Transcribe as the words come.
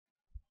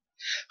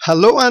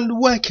Hello and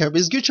welcome.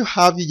 It's good to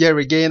have you here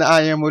again.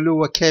 I am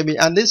Oluwakemi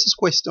and this is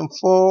question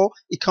 4,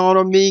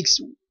 Economics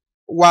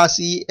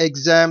WASI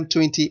exam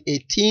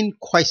 2018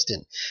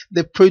 question.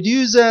 The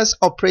producers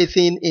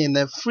operating in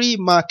a free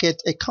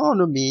market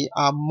economy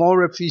are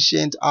more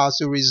efficient as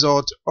a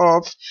result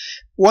of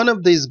one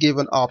of these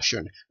given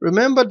options.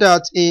 Remember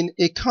that in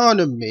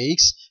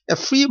economics, a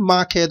free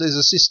market is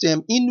a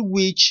system in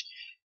which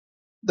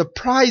the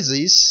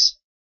prices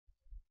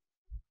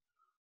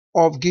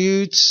of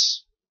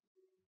goods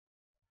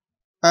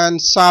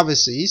and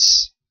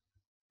services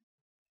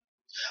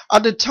are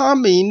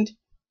determined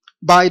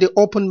by the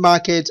open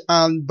market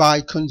and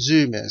by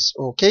consumers.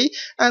 Okay,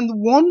 and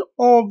one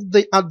of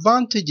the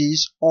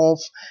advantages of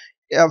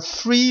a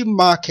free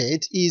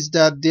market is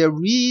that there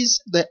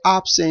is the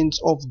absence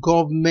of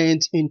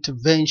government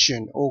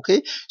intervention.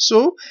 Okay,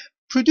 so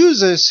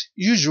producers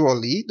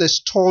usually they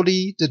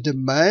study the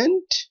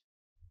demand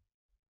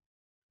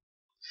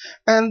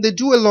and they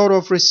do a lot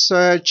of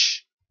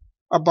research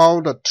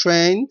about the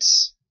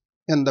trends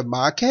in the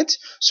market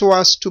so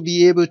as to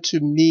be able to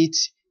meet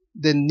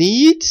the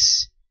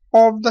needs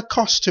of the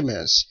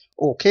customers.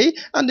 Okay,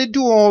 and they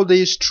do all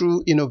this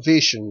through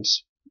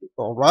innovations.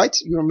 All right,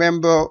 you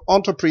remember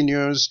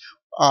entrepreneurs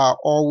are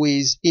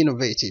always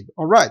innovative.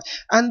 All right,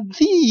 and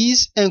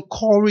this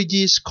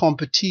encourages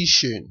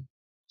competition.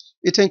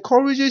 It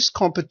encourages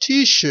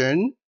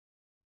competition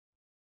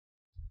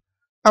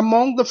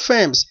among the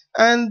firms,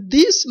 and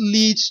this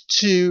leads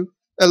to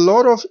a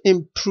lot of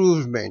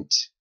improvement.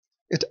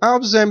 It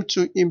helps them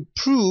to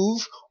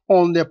improve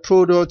on their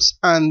products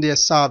and their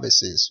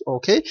services.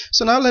 Okay,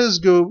 so now let's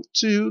go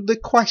to the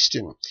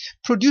question.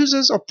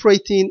 Producers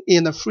operating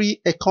in a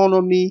free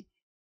economy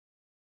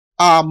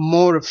are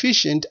more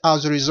efficient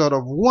as a result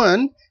of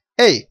 1.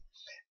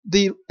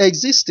 The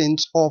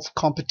existence of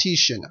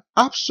competition.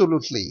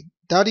 Absolutely,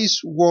 that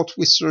is what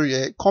we saw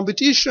here.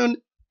 Competition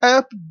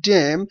help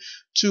them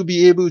to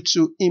be able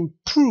to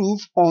improve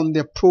on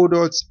their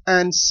products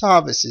and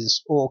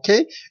services.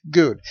 Okay,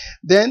 good.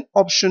 Then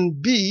option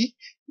B,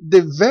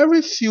 the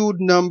very few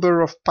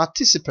number of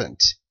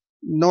participants.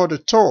 Not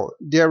at all.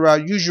 There are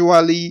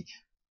usually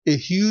a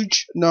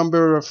huge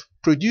number of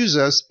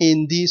producers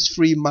in this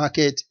free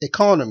market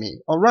economy.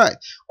 All right.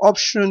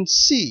 Option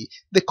C,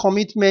 the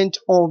commitment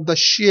of the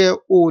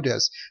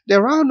shareholders.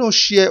 There are no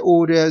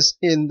shareholders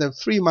in the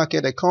free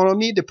market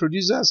economy. The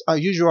producers are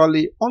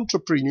usually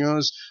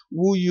entrepreneurs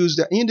who use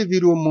their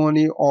individual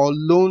money or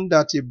loan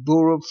that they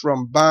borrow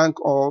from bank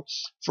or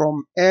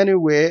from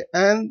anywhere,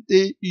 and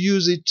they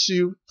use it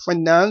to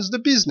finance the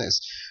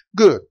business.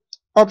 Good.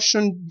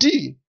 Option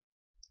D,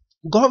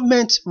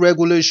 government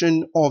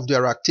regulation of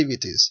their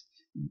activities.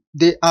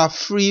 They are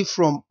free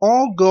from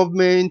all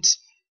government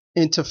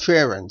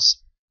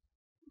interference.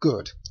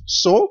 Good.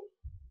 So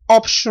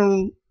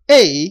option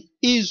A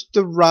is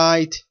the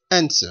right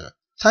answer.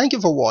 Thank you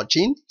for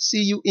watching.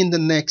 See you in the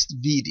next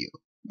video.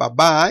 Bye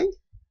bye.